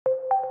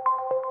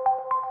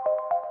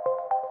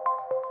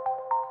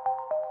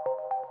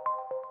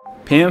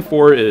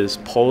PAM4 is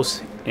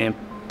pulse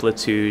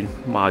amplitude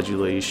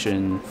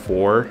modulation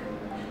 4,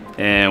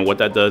 and what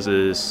that does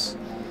is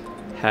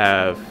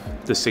have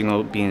the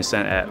signal being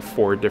sent at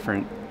 4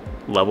 different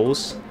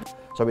levels.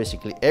 So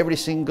basically every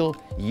single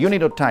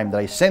unit of time that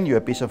I send you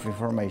a piece of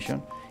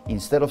information,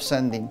 instead of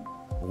sending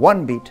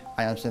 1 bit,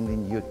 I am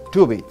sending you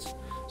 2 bits.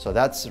 So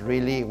that's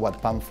really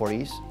what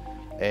PAM4 is.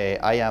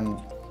 I am,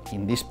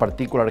 in this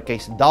particular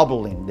case,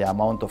 doubling the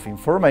amount of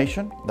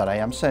information that I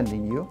am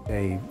sending you.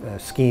 A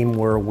scheme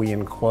where we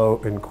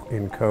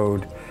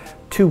encode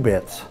 2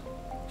 bits,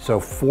 so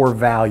 4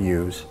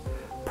 values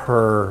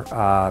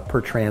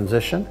per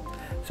transition.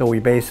 So we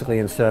basically,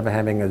 instead of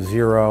having a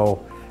 0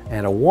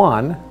 and a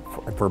 1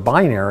 for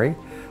binary,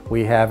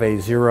 we have a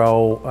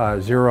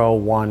 0,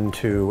 1,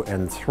 2,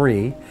 and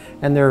 3,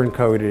 and they're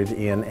encoded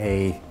in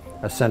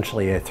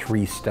essentially a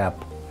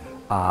 3-step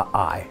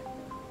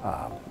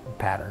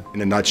pattern.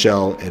 In a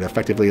nutshell, it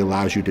effectively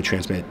allows you to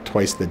transmit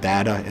twice the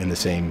data in the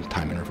same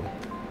time interval.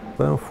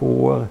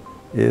 PAM4,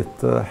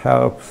 it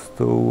helps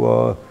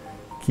to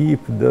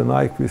keep the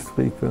Nyquist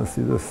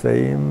frequency the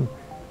same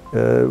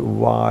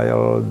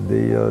while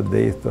the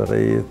data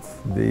rate,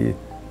 the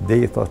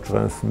data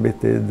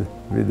transmitted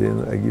within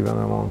a given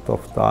amount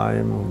of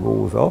time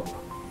goes up.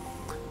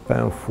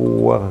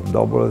 PAM4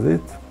 doubles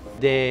it.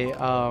 The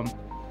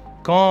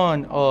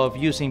con of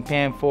using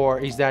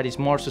PAM4 is that it's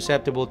more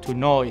susceptible to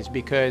noise,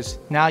 because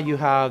now you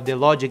have the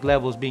logic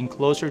levels being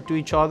closer to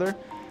each other,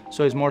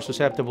 so it's more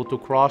susceptible to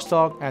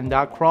crosstalk, and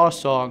that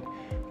crosstalk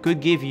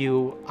could give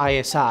you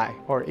ISI,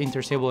 or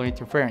intersymbol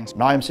interference.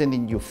 Now I'm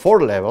sending you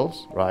 4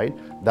 levels, right,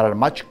 that are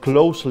much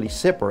closely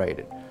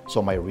separated.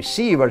 So my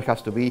receiver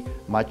has to be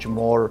much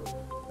more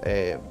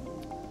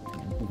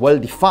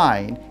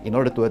well-defined in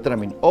order to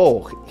determine,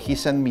 oh, he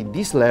sent me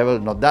this level,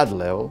 not that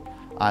level,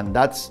 and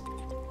that's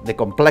the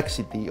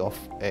complexity of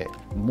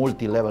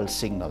multi-level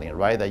signaling,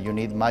 right? That you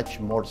need much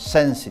more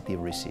sensitive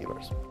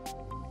receivers.